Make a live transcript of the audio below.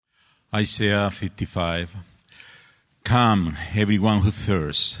Isaiah 55. Come, everyone who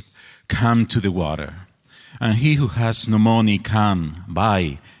thirsts, come to the water. And he who has no money, come,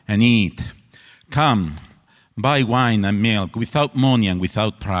 buy and eat. Come, buy wine and milk without money and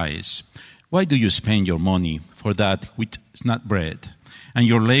without price. Why do you spend your money for that which is not bread, and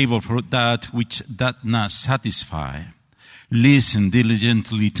your labor for that which does not satisfy? Listen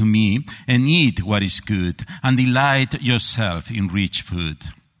diligently to me and eat what is good, and delight yourself in rich food.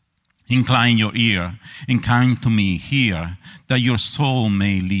 Incline your ear and come to me here, that your soul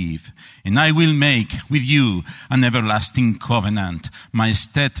may live. And I will make with you an everlasting covenant, my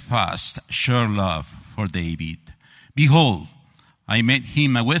steadfast, sure love for David. Behold, I made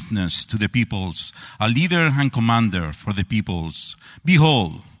him a witness to the peoples, a leader and commander for the peoples.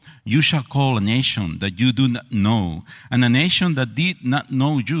 Behold, you shall call a nation that you do not know, and a nation that did not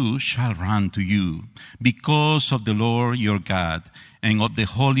know you shall run to you, because of the Lord your God, and of the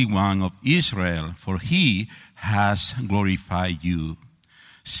Holy One of Israel, for he has glorified you.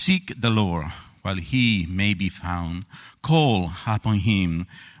 Seek the Lord while he may be found. Call upon him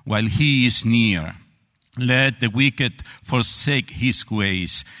while he is near. Let the wicked forsake his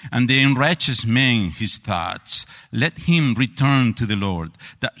ways, and the unrighteous man his thoughts. Let him return to the Lord,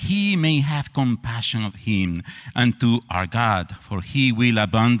 that he may have compassion of him, and to our God, for he will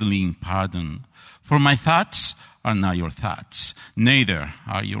abundantly pardon. For my thoughts are not your thoughts, neither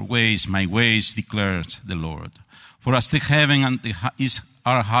are your ways my ways, declares the Lord. For as the heaven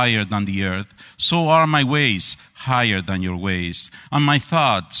are higher than the earth, so are my ways higher than your ways, and my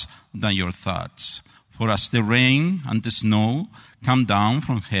thoughts than your thoughts. For as the rain and the snow come down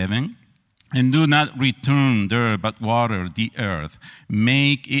from heaven, and do not return there, but water the earth,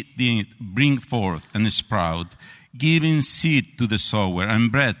 make it bring forth and sprout, giving seed to the sower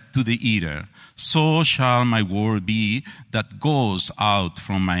and bread to the eater, so shall my word be that goes out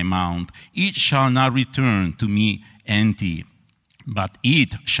from my mouth. It shall not return to me empty, but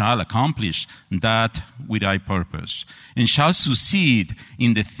it shall accomplish that which I purpose, and shall succeed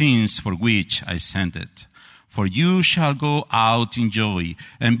in the things for which I sent it. For you shall go out in joy,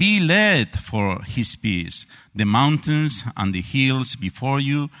 and be led for his peace. The mountains and the hills before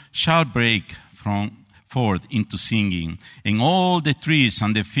you shall break forth into singing, and all the trees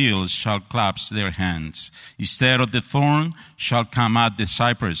and the fields shall clap their hands. Instead of the thorn shall come out the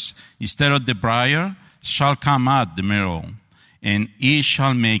cypress, instead of the briar shall come out the myrtle. And it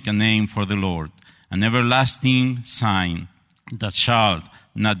shall make a name for the Lord, an everlasting sign that shall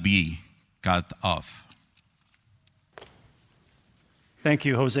not be cut off. Thank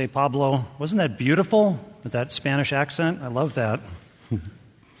you, Jose Pablo. Wasn't that beautiful with that Spanish accent? I love that.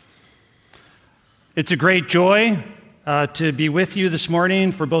 It's a great joy to be with you this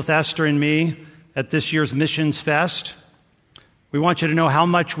morning for both Esther and me at this year's Missions Fest. We want you to know how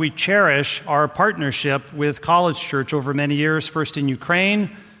much we cherish our partnership with College Church over many years, first in Ukraine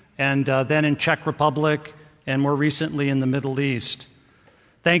and then in Czech Republic and more recently in the Middle East.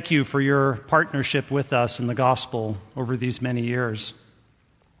 Thank you for your partnership with us in the gospel over these many years.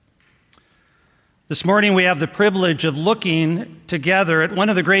 This morning we have the privilege of looking together at one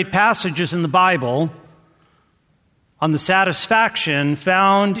of the great passages in the Bible on the satisfaction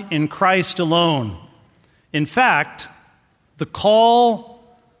found in Christ alone. In fact, the call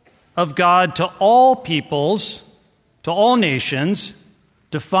of God to all peoples, to all nations,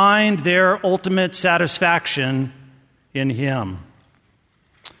 to find their ultimate satisfaction in Him.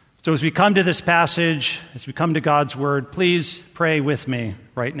 So as we come to this passage, as we come to God's Word, please pray with me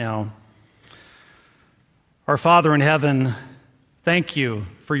right now. Our Father in heaven, thank you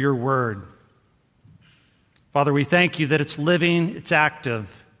for your Word. Father, we thank you that it's living, it's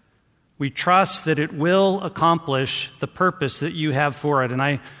active. We trust that it will accomplish the purpose that you have for it. And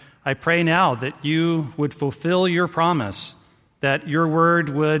I pray now that you would fulfill your promise, that your Word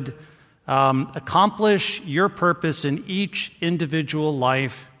would accomplish your purpose in each individual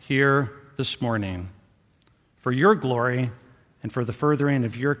life here this morning, for your glory and for the furthering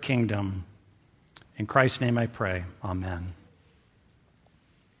of your kingdom. In Christ's name I pray. Amen.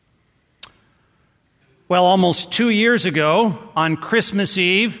 Well, almost 2 years ago, on Christmas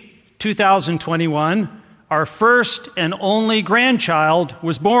Eve, 2021, our first and only grandchild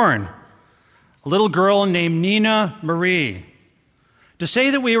was born, a little girl named Nina Marie. To say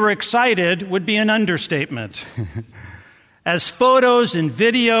that we were excited would be an understatement. As photos and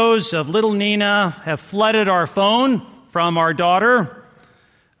videos of little Nina have flooded our phone from our daughter,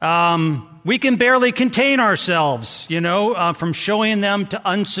 we can barely contain ourselves, from showing them to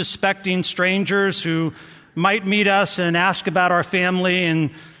unsuspecting strangers who might meet us and ask about our family and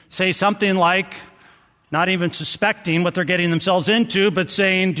say something like, not even suspecting what they're getting themselves into, but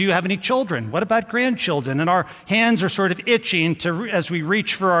saying, do you have any children? What about grandchildren? And our hands are sort of itching as we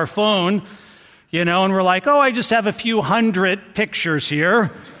reach for our phone, and we're like, oh, I just have a few hundred pictures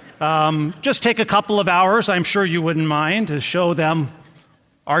here. Just take a couple of hours, I'm sure you wouldn't mind, to show them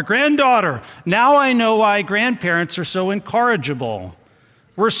our granddaughter. Now I know why grandparents are so incorrigible.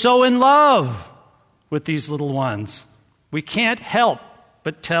 We're so in love with these little ones. We can't help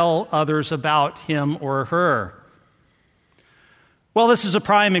but tell others about him or her. Well, this is a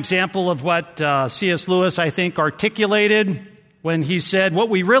prime example of what C.S. Lewis, I think, articulated when he said, what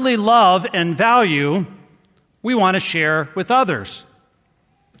we really love and value, we want to share with others.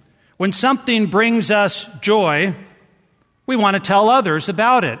 When something brings us joy, we want to tell others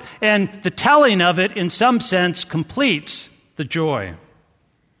about it. And the telling of it, in some sense, completes the joy.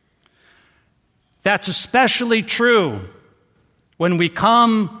 That's especially true when we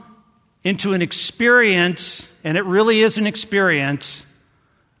come into an experience, and it really is an experience,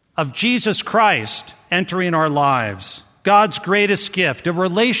 of Jesus Christ entering our lives. God's greatest gift, a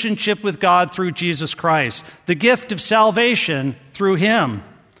relationship with God through Jesus Christ, the gift of salvation through him.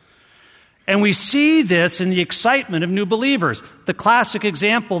 And we see this in the excitement of new believers. The classic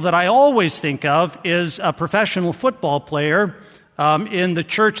example that I always think of is a professional football player in the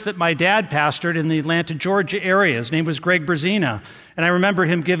church that my dad pastored in the Atlanta, Georgia area. His name was Greg Brzezina. And I remember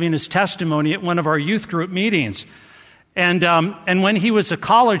him giving his testimony at one of our youth group meetings. And when he was a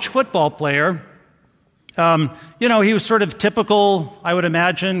college football player, he was sort of typical, I would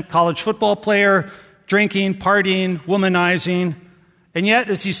imagine, college football player, drinking, partying, womanizing. And yet,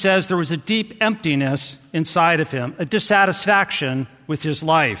 as he says, there was a deep emptiness inside of him, a dissatisfaction with his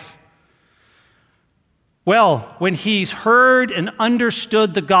life. Well, when he heard and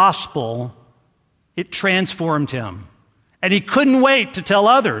understood the gospel, it transformed him. And he couldn't wait to tell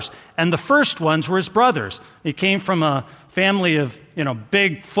others. And the first ones were his brothers. He came from a family of,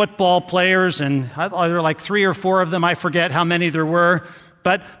 big football players, and there were like 3 or 4 of them. I forget how many there were.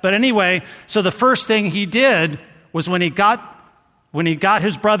 But anyway, so the first thing he did was when he got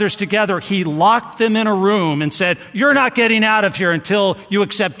his brothers together, he locked them in a room and said, you're not getting out of here until you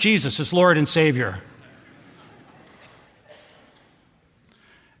accept Jesus as Lord and Savior.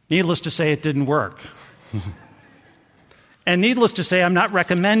 Needless to say, it didn't work. And needless to say, I'm not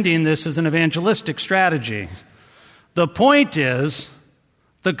recommending this as an evangelistic strategy. The point is,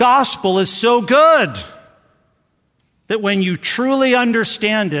 the gospel is so good that when you truly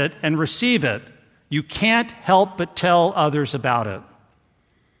understand it and receive it, you can't help but tell others about it.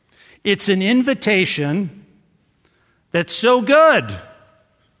 It's an invitation that's so good,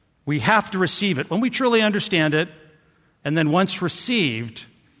 we have to receive it. When we truly understand it, and then once received,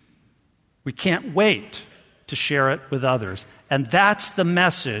 we can't wait to share it with others. And that's the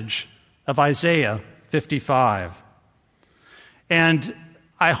message of Isaiah 55. And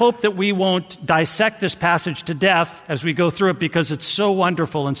I hope that we won't dissect this passage to death as we go through it, because it's so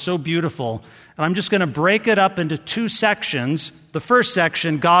wonderful and so beautiful. And I'm just going to break it up into 2 sections. The first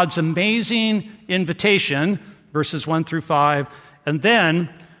section, God's amazing invitation, verses 1 through 5, and then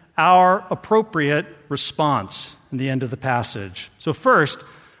our appropriate response in the end of the passage. So first,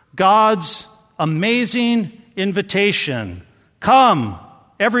 God's amazing invitation. Come,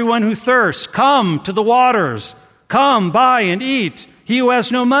 everyone who thirsts, come to the waters. Come, buy and eat. He who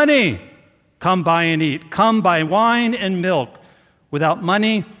has no money, come buy and eat. Come buy wine and milk without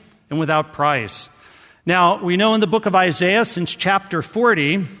money and without price. Now, we know in the book of Isaiah, since chapter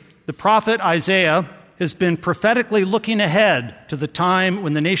 40, the prophet Isaiah has been prophetically looking ahead to the time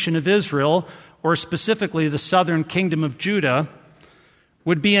when the nation of Israel, or specifically the southern kingdom of Judah,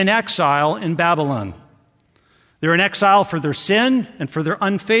 would be in exile in Babylon. They're in exile for their sin and for their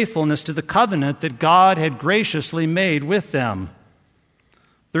unfaithfulness to the covenant that God had graciously made with them.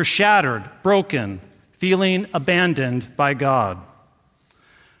 They're shattered, broken, feeling abandoned by God.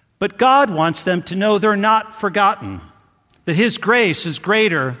 But God wants them to know they're not forgotten, that His grace is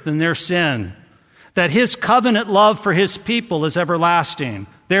greater than their sin, that His covenant love for His people is everlasting.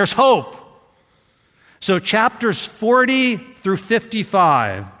 There's hope. So chapters 40 through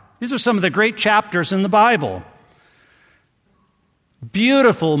 55, these are some of the great chapters in the Bible.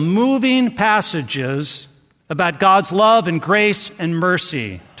 Beautiful, moving passages about God's love and grace and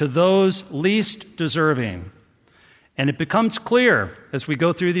mercy to those least deserving. And it becomes clear as we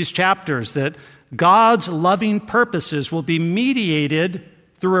go through these chapters that God's loving purposes will be mediated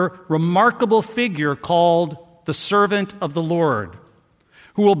through a remarkable figure called the servant of the Lord,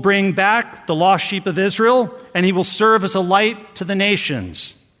 who will bring back the lost sheep of Israel, and he will serve as a light to the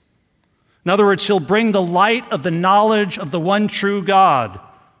nations. In other words, he'll bring the light of the knowledge of the one true God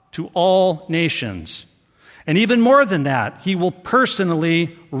to all nations. And even more than that, he will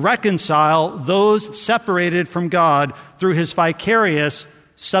personally reconcile those separated from God through his vicarious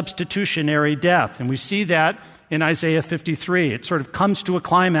substitutionary death. And we see that in Isaiah 53. It sort of comes to a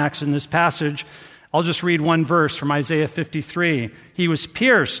climax in this passage. I'll just read one verse from Isaiah 53. He was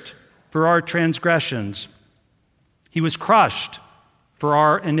pierced for our transgressions. He was crushed for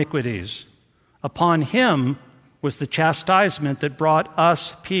our iniquities. Upon him was the chastisement that brought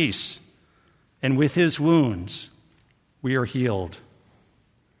us peace, and with his wounds we are healed.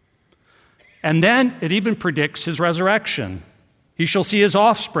 And then it even predicts his resurrection. He shall see his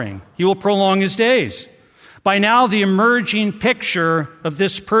offspring. He will prolong his days. By now, the emerging picture of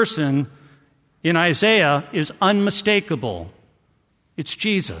this person in Isaiah is unmistakable. It's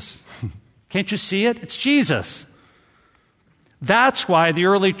Jesus. Can't you see it? It's Jesus. That's why the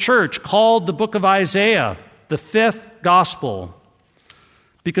early church called the book of Isaiah the fifth gospel,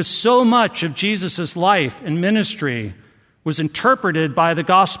 because so much of Jesus' life and ministry was interpreted by the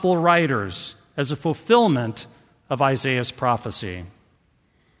gospel writers as a fulfillment of Isaiah's prophecy.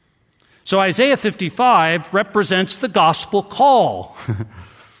 So Isaiah 55 represents the gospel call.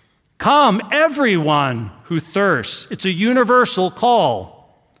 Come, everyone who thirsts. It's a universal call.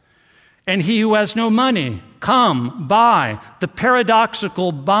 And he who has no money, come, buy. The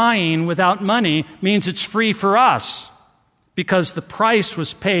paradoxical buying without money means it's free for us because the price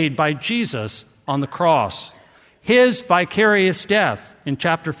was paid by Jesus on the cross. His vicarious death in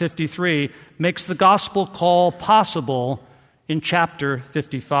chapter 53 makes the gospel call possible in chapter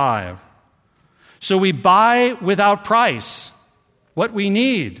 55. So we buy without price what we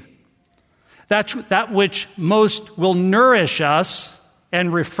need. That which most will nourish us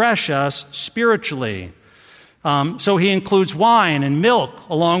and refresh us spiritually. So he includes wine and milk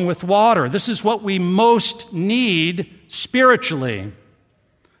along with water. This is what we most need spiritually.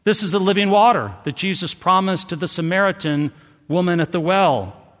 This is the living water that Jesus promised to the Samaritan woman at the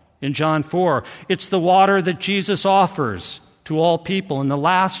well in John 4. It's the water that Jesus offers to all people in the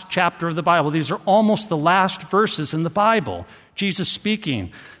last chapter of the Bible. These are almost the last verses in the Bible. Jesus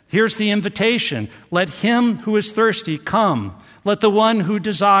speaking. Here's the invitation. Let him who is thirsty come. Let the one who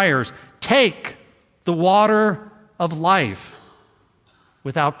desires take the water of life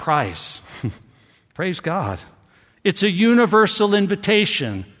without price. Praise God. It's a universal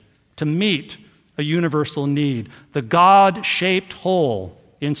invitation to meet a universal need. The God-shaped hole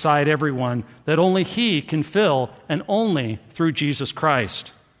inside everyone that only he can fill, and only through Jesus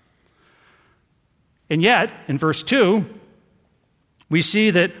Christ. And yet, in verse 2, we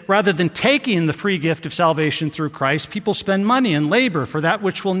see that rather than taking the free gift of salvation through Christ, people spend money and labor for that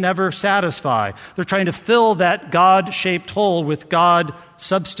which will never satisfy. They're trying to fill that God-shaped hole with God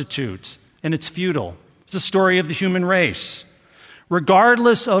substitutes, and it's futile. It's a story of the human race.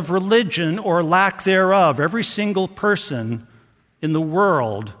 Regardless of religion or lack thereof, every single person in the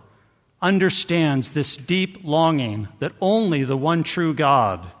world understands this deep longing that only the one true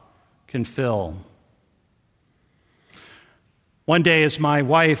God can fill. One day, as my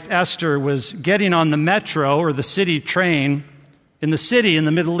wife Esther was getting on the metro or the city train in the city in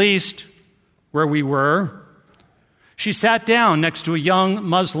the Middle East where we were, she sat down next to a young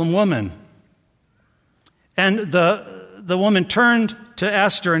Muslim woman. And the woman turned to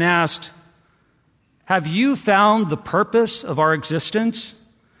Esther and asked, "Have you found the purpose of our existence?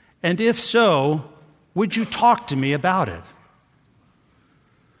 And if so, would you talk to me about it?"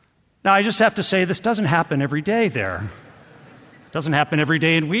 Now, I just have to say, this doesn't happen every day there. It doesn't happen every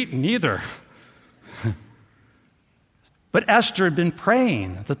day in Wheaton either. But Esther had been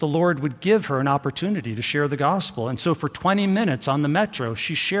praying that the Lord would give her an opportunity to share the gospel. And so for 20 minutes on the metro,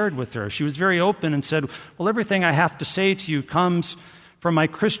 she shared with her. She was very open and said, "Well, everything I have to say to you comes from my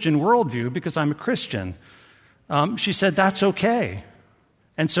Christian worldview because I'm a Christian." She said, "That's okay."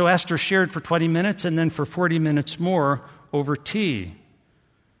 And so Esther shared for 20 minutes and then for 40 minutes more over tea.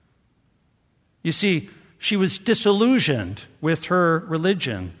 You see, she was disillusioned with her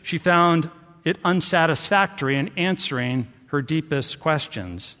religion. She found it unsatisfactory in answering her deepest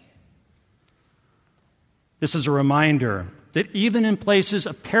questions. This is a reminder that even in places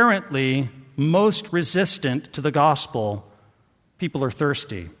apparently most resistant to the gospel, people are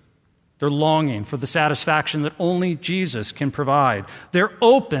thirsty. They're longing for the satisfaction that only Jesus can provide. They're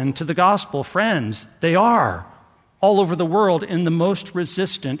open to the gospel, friends. They are, all over the world in the most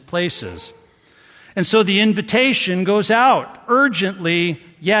resistant places. And so the invitation goes out urgently,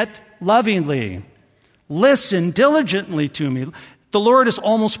 yet lovingly. Listen diligently to me. The Lord is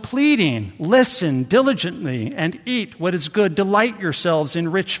almost pleading. Listen diligently and eat what is good. Delight yourselves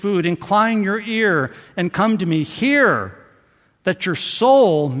in rich food. Incline your ear and come to me. Hear that your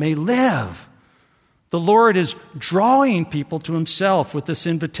soul may live. The Lord is drawing people to himself with this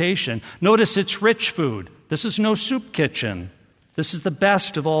invitation. Notice it's rich food. This is no soup kitchen. This is the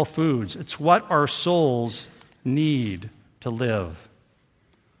best of all foods. It's what our souls need to live.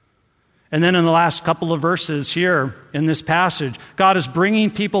 And then in the last couple of verses here in this passage, God is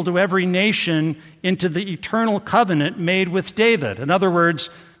bringing people to every nation into the eternal covenant made with David. In other words,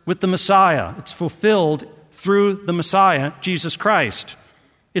 with the Messiah. It's fulfilled through the Messiah, Jesus Christ.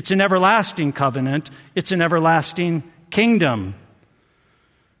 It's an everlasting covenant. It's an everlasting kingdom.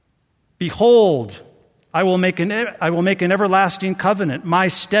 Behold, I will make an everlasting covenant, my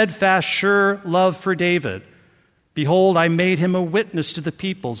steadfast, sure love for David. Behold, I made him a witness to the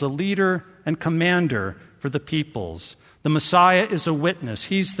peoples, a leader and commander for the peoples. The Messiah is a witness.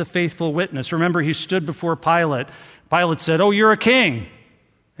 He's the faithful witness. Remember, he stood before Pilate. Pilate said, "Oh, you're a king."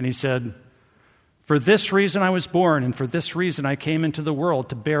 And he said, "For this reason I was born, and for this reason I came into the world,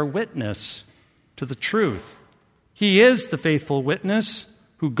 to bear witness to the truth." He is the faithful witness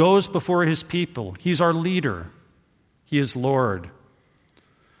who goes before his people. He's our leader. He is Lord.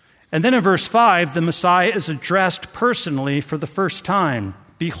 And then in verse 5, the Messiah is addressed personally for the first time.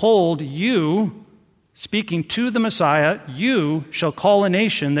 Behold, you, speaking to the Messiah, you shall call a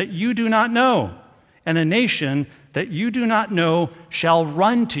nation that you do not know, and a nation that you do not know shall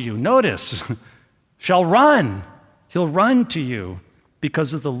run to you. Notice, shall run. He'll run to you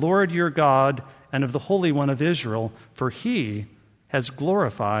because of the Lord your God and of the Holy One of Israel, for he has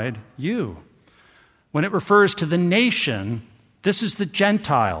glorified you. When it refers to the nation, this is the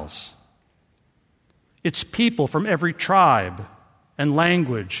Gentiles. It's people from every tribe and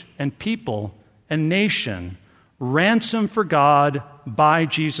language and people and nation, ransomed for God by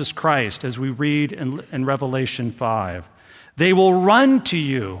Jesus Christ, as we read in Revelation 5. They will run to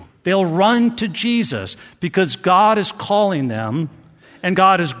you. They'll run to Jesus because God is calling them, and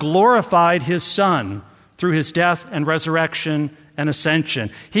God has glorified his Son through his death and resurrection and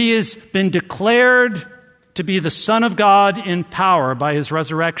ascension. He has been declared to be the Son of God in power by his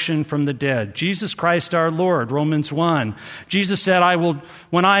resurrection from the dead. Jesus Christ our Lord, Romans 1. Jesus said,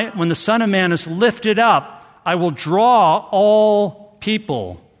 when the Son of Man is lifted up, I will draw all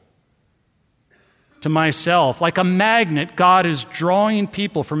people to myself. Like a magnet, God is drawing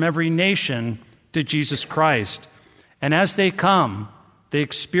people from every nation to Jesus Christ. And as they come, they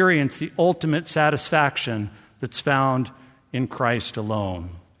experience the ultimate satisfaction that's found in Christ alone.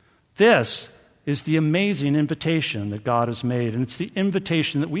 This is the amazing invitation that God has made, and it's the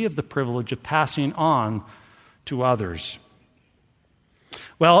invitation that we have the privilege of passing on to others.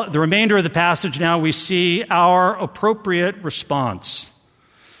 Well, the remainder of the passage now, we see our appropriate response.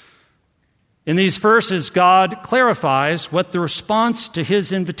 In these verses, God clarifies what the response to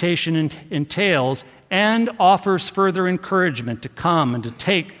his invitation entails and offers further encouragement to come and to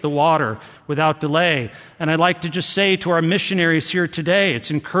take the water without delay. And I'd like to just say to our missionaries here today,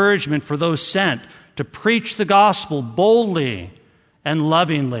 it's encouragement for those sent to preach the gospel boldly and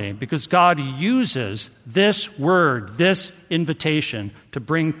lovingly, because God uses this word, this invitation, to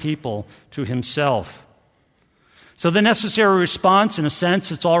bring people to himself. So the necessary response, in a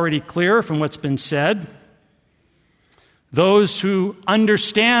sense, it's already clear from what's been said. Those who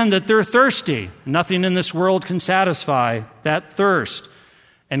understand that they're thirsty, nothing in this world can satisfy that thirst,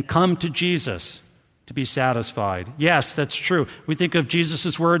 and come to Jesus to be satisfied. Yes, that's true. We think of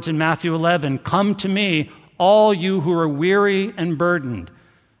Jesus' words in Matthew 11, "Come to me, all you who are weary and burdened,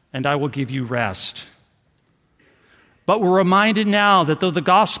 and I will give you rest." But we're reminded now that though the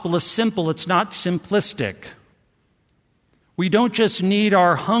gospel is simple, it's not simplistic. We don't just need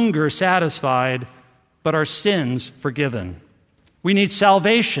our hunger satisfied, but our sins forgiven. We need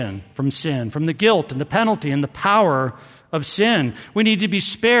salvation from sin, from the guilt and the penalty and the power of sin. We need to be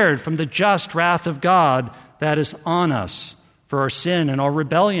spared from the just wrath of God that is on us for our sin and our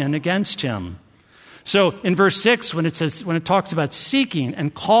rebellion against him. So in verse 6, when it talks about seeking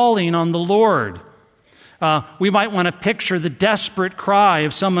and calling on the Lord, we might want to picture the desperate cry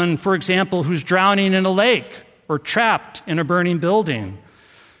of someone, for example, who's drowning in a lake or trapped in a burning building.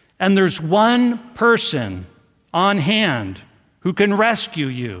 And there's one person on hand who can rescue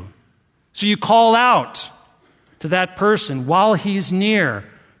you. So you call out to that person while he's near,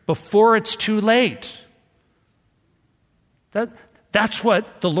 before it's too late. That's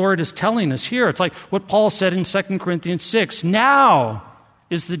what the Lord is telling us here. It's like what Paul said in 2 Corinthians 6. Now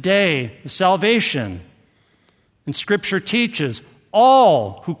is the day of salvation. And Scripture teaches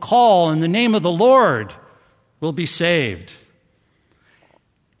all who call in the name of the Lord will be saved.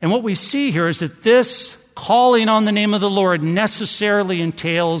 And what we see here is that this calling on the name of the Lord necessarily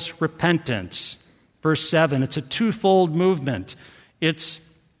entails repentance. Verse 7, it's a twofold movement. It's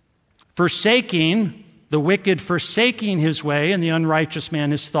forsaking, the wicked forsaking his way and the unrighteous man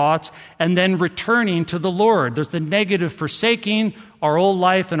his thoughts, and then returning to the Lord. There's the negative forsaking our old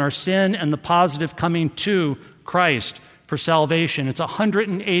life and our sin, and the positive coming to Christ for salvation. It's a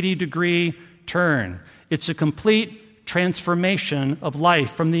 180-degree turn. It's a complete transformation of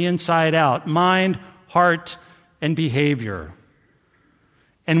life from the inside out, mind, heart, and behavior.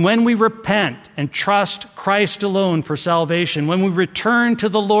 And when we repent and trust Christ alone for salvation, when we return to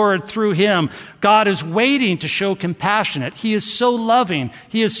the Lord through Him, God is waiting to show compassion. He is so loving.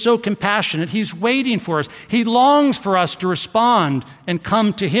 He is so compassionate. He's waiting for us. He longs for us to respond and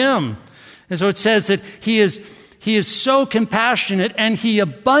come to Him. And so it says that He is so compassionate, and He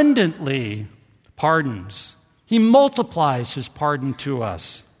abundantly pardons. He multiplies His pardon to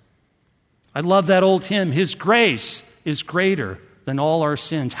us. I love that old hymn, His grace is greater than all our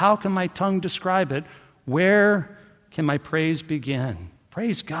sins. How can my tongue describe it? Where can my praise begin?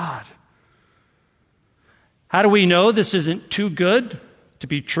 Praise God. How do we know this isn't too good to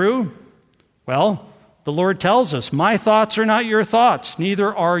be true? Well, the Lord tells us, my thoughts are not your thoughts,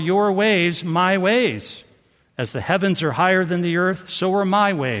 neither are your ways my ways. As the heavens are higher than the earth, so are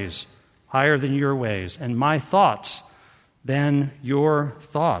my ways higher than your ways, and my thoughts than your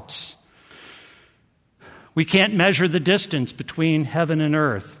thoughts. We can't measure the distance between heaven and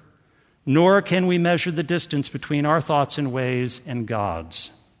earth, nor can we measure the distance between our thoughts and ways and God's.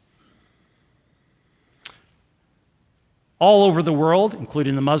 All over the world,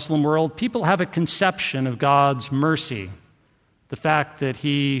 including the Muslim world, people have a conception of God's mercy, the fact that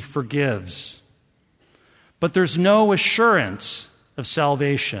He forgives. But there's no assurance of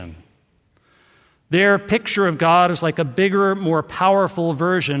salvation. Their picture of God is like a bigger, more powerful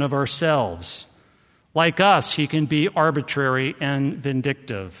version of ourselves. Like us, He can be arbitrary and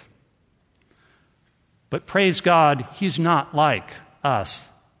vindictive. But praise God, He's not like us.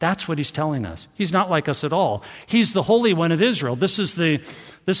 That's what He's telling us. He's not like us at all. He's the Holy One of Israel. This is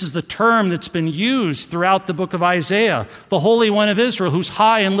the term that's been used throughout the book of Isaiah. The Holy One of Israel, who's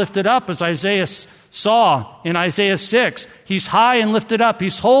high and lifted up, as Isaiah saw in Isaiah 6. He's high and lifted up.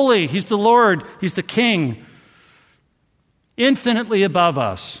 He's holy. He's the Lord. He's the King. Infinitely above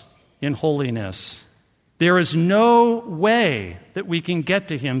us in holiness. There is no way that we can get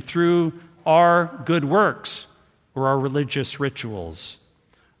to Him through our good works or our religious rituals.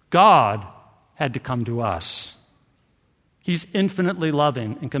 God had to come to us. He's infinitely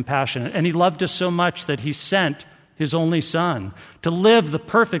loving and compassionate, and He loved us so much that He sent His only Son to live the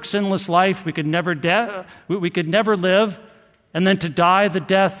perfect, sinless life we could never live, and then to die the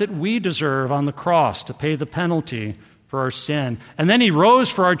death that we deserve on the cross to pay the penalty for our sin. And then He rose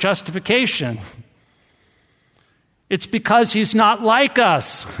for our justification. It's because He's not like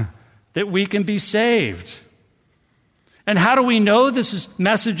us that we can be saved. And how do we know this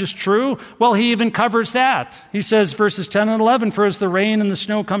message is true? Well, He even covers that. He says, verses 10 and 11, for as the rain and the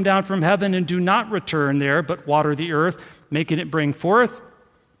snow come down from heaven and do not return there, but water the earth, making it bring forth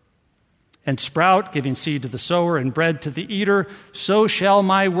and sprout, giving seed to the sower and bread to the eater, so shall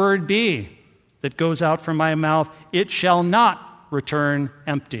my word be that goes out from my mouth. It shall not return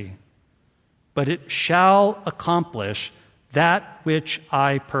empty, but it shall accomplish that which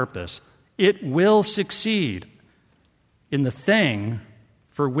I purpose. It will succeed in the thing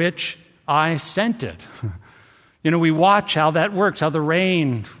for which I sent it. We watch how that works, how the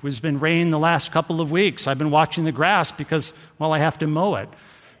rain has been rain the last couple of weeks. I've been watching the grass because, I have to mow it.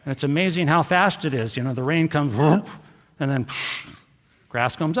 And it's amazing how fast it is. The rain comes, and then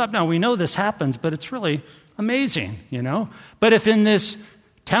grass comes up. Now, we know this happens, but it's really amazing, But if in this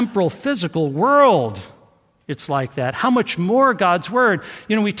temporal, physical world it's like that, how much more God's Word?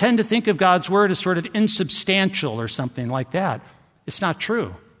 We tend to think of God's Word as sort of insubstantial or something like that. It's not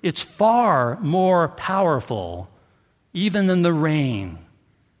true. It's far more powerful even than the rain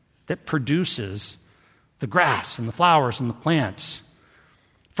that produces the grass and the flowers and the plants.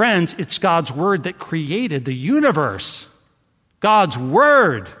 Friends, it's God's Word that created the universe. God's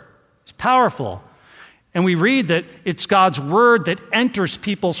Word is powerful. And we read that it's God's Word that enters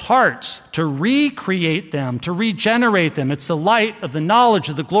people's hearts to recreate them, to regenerate them. It's the light of the knowledge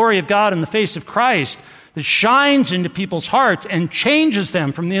of the glory of God in the face of Christ that shines into people's hearts and changes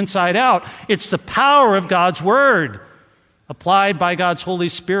them from the inside out. It's the power of God's Word applied by God's Holy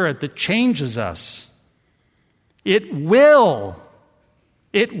Spirit that changes us. It will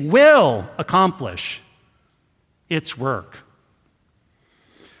accomplish its work.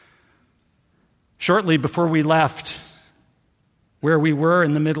 Shortly before we left where we were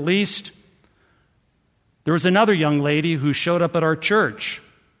in the Middle East, there was another young lady who showed up at our church.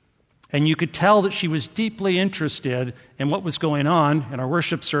 And you could tell that she was deeply interested in what was going on in our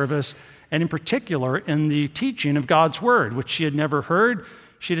worship service. and in particular in the teaching of God's Word, which she had never heard.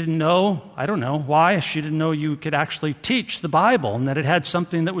 She didn't know, I don't know why, she didn't know you could actually teach the Bible and that it had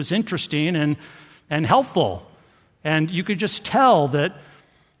something that was interesting and helpful. And you could just tell that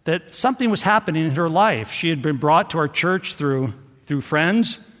something was happening in her life. She had been brought to our church through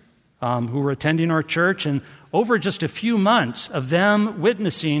friends who were attending our church, and over just a few months of them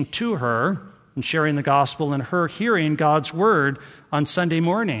witnessing to her and sharing the gospel and her hearing God's Word on Sunday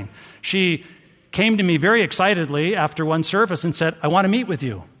morning, she came to me very excitedly after one service and said, "I want to meet with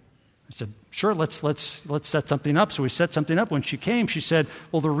you." I said, "Sure, let's set something up." So we set something up. When she came, she said,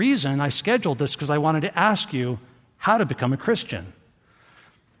 "Well, the reason I scheduled this because I wanted to ask you how to become a Christian."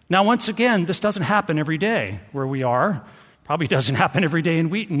 Now, once again, this doesn't happen every day where we are. Probably doesn't happen every day in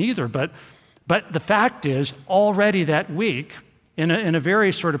Wheaton either. But the fact is, already that week, in a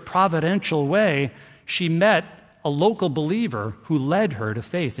very sort of providential way, she met a local believer who led her to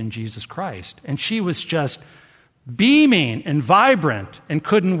faith in Jesus Christ. And she was just beaming and vibrant and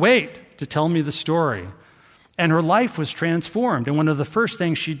couldn't wait to tell me the story. And her life was transformed. And one of the first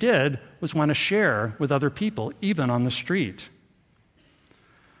things she did was want to share with other people, even on the street.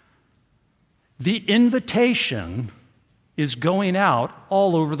 The invitation is going out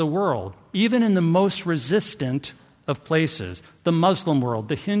all over the world, even in the most resistant of places, the Muslim world,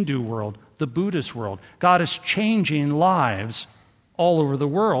 the Hindu world, the Buddhist world. God is changing lives all over the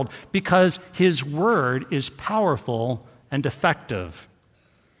world because His Word is powerful and effective.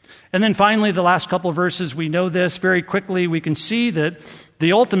 And then finally, the last couple of verses, we know this very quickly. We can see that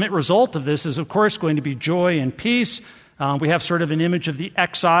the ultimate result of this is, of course, going to be joy and peace. We have sort of an image of the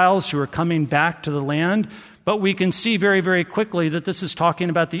exiles who are coming back to the land. But we can see very, very quickly that this is talking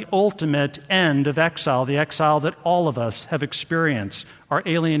about the ultimate end of exile, the exile that all of us have experienced, our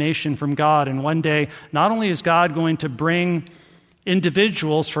alienation from God. And one day, not only is God going to bring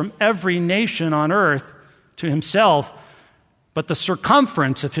individuals from every nation on earth to Himself, but the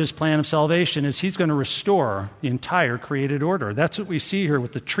circumference of His plan of salvation is He's going to restore the entire created order. That's what we see here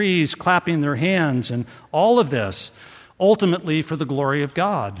with the trees clapping their hands and all of this, ultimately for the glory of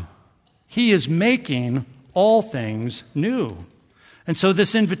God. He is making all things new. And so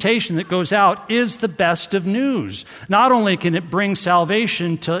this invitation that goes out is the best of news. Not only can it bring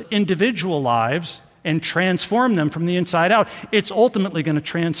salvation to individual lives and transform them from the inside out, it's ultimately going to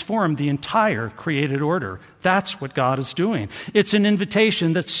transform the entire created order. That's what God is doing. It's an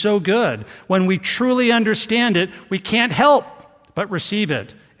invitation that's so good. When we truly understand it, we can't help but receive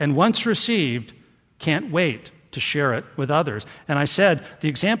it. And once received, can't wait to share it with others. And I said, the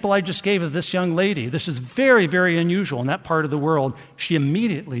example I just gave of this young lady, this is very, very unusual in that part of the world. She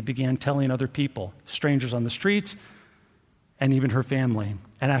immediately began telling other people, strangers on the streets, and even her family.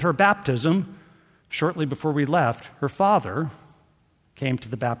 And at her baptism, shortly before we left, her father came to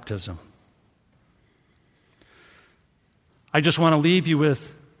the baptism. I just want to leave you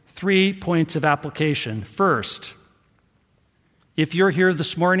with 3 points of application. First, if you're here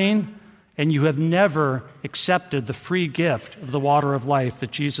this morning and you have never accepted the free gift of the water of life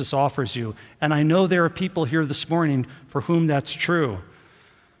that Jesus offers you, and I know there are people here this morning for whom that's true,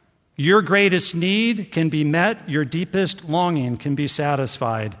 your greatest need can be met, your deepest longing can be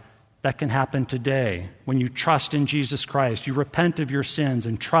satisfied. That can happen today when you trust in Jesus Christ. You repent of your sins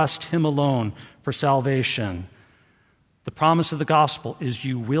and trust Him alone for salvation. The promise of the gospel is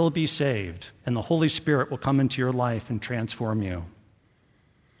you will be saved, and the Holy Spirit will come into your life and transform you.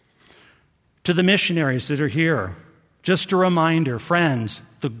 To the missionaries that are here, just a reminder, friends,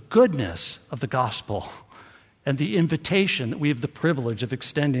 the goodness of the gospel and the invitation that we have the privilege of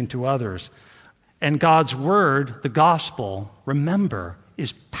extending to others. And God's word, the gospel, remember,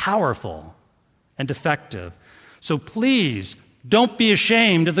 is powerful and effective. So please, don't be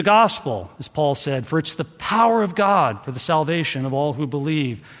ashamed of the gospel, as Paul said, for it's the power of God for the salvation of all who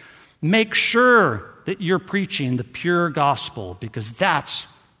believe. Make sure that you're preaching the pure gospel, because that's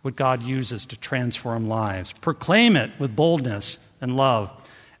what God uses to transform lives. Proclaim it with boldness and love.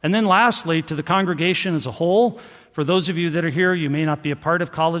 And then lastly, to the congregation as a whole, for those of you that are here, you may not be a part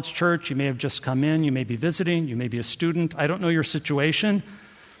of College Church. You may have just come in. You may be visiting. You may be a student. I don't know your situation.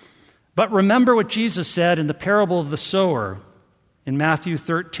 But remember what Jesus said in the parable of the sower in Matthew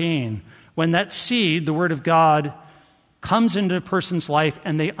 13. When that seed, the word of God, comes into a person's life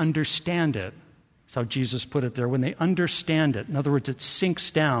and they understand it. That's how Jesus put it there. When they understand it, in other words, it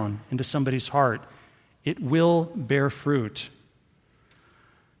sinks down into somebody's heart, it will bear fruit.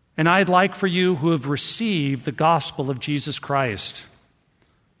 And I'd like for you who have received the gospel of Jesus Christ,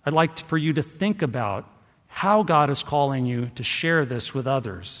 I'd like for you to think about how God is calling you to share this with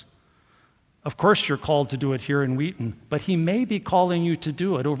others. Of course, you're called to do it here in Wheaton, but he may be calling you to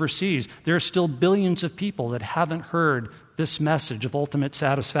do it overseas. There are still billions of people that haven't heard this message of ultimate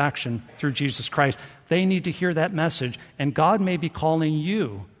satisfaction through Jesus Christ. They need to hear that message, and God may be calling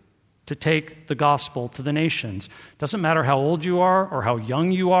you to take the gospel to the nations. Doesn't matter how old you are or how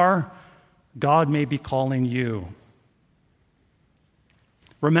young you are, God may be calling you.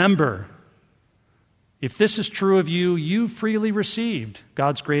 Remember, if this is true of you, you freely received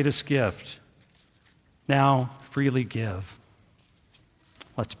God's greatest gift. Now, freely give.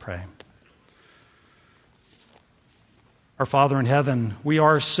 Let's pray. Our Father in heaven, we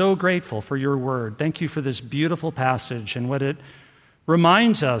are so grateful for your word. Thank you for this beautiful passage and what it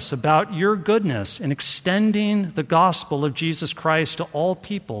reminds us about your goodness in extending the gospel of Jesus Christ to all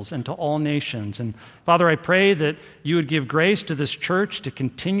peoples and to all nations. And Father, I pray that you would give grace to this church to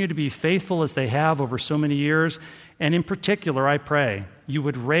continue to be faithful as they have over so many years. And in particular, I pray you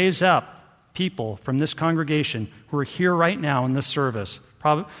would raise up people from this congregation who are here right now in this service.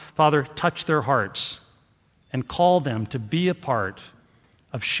 Father, touch their hearts and call them to be a part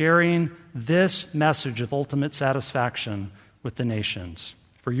of sharing this message of ultimate satisfaction with the nations,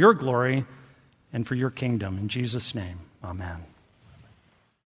 for your glory and for your kingdom. In Jesus' name, amen.